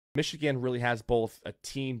Michigan really has both a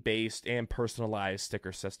team-based and personalized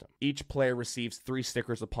sticker system. Each player receives 3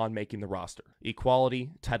 stickers upon making the roster: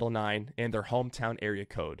 equality, Title IX, and their hometown area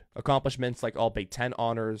code. Accomplishments like all Big Ten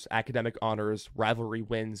honors, academic honors, rivalry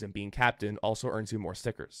wins, and being captain also earns you more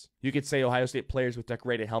stickers. You could say Ohio State players with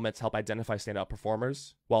decorated helmets help identify standout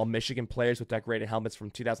performers, while Michigan players with decorated helmets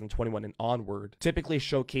from 2021 and onward typically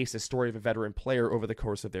showcase the story of a veteran player over the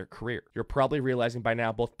course of their career. You're probably realizing by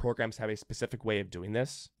now both programs have a specific way of doing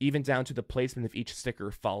this, even down to the placement of each sticker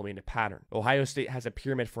following a pattern. Ohio State has a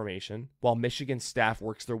pyramid formation, while Michigan's staff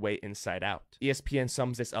works their way inside out. ESPN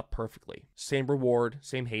sums this up perfectly. Same reward,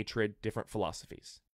 same hatred, different philosophies.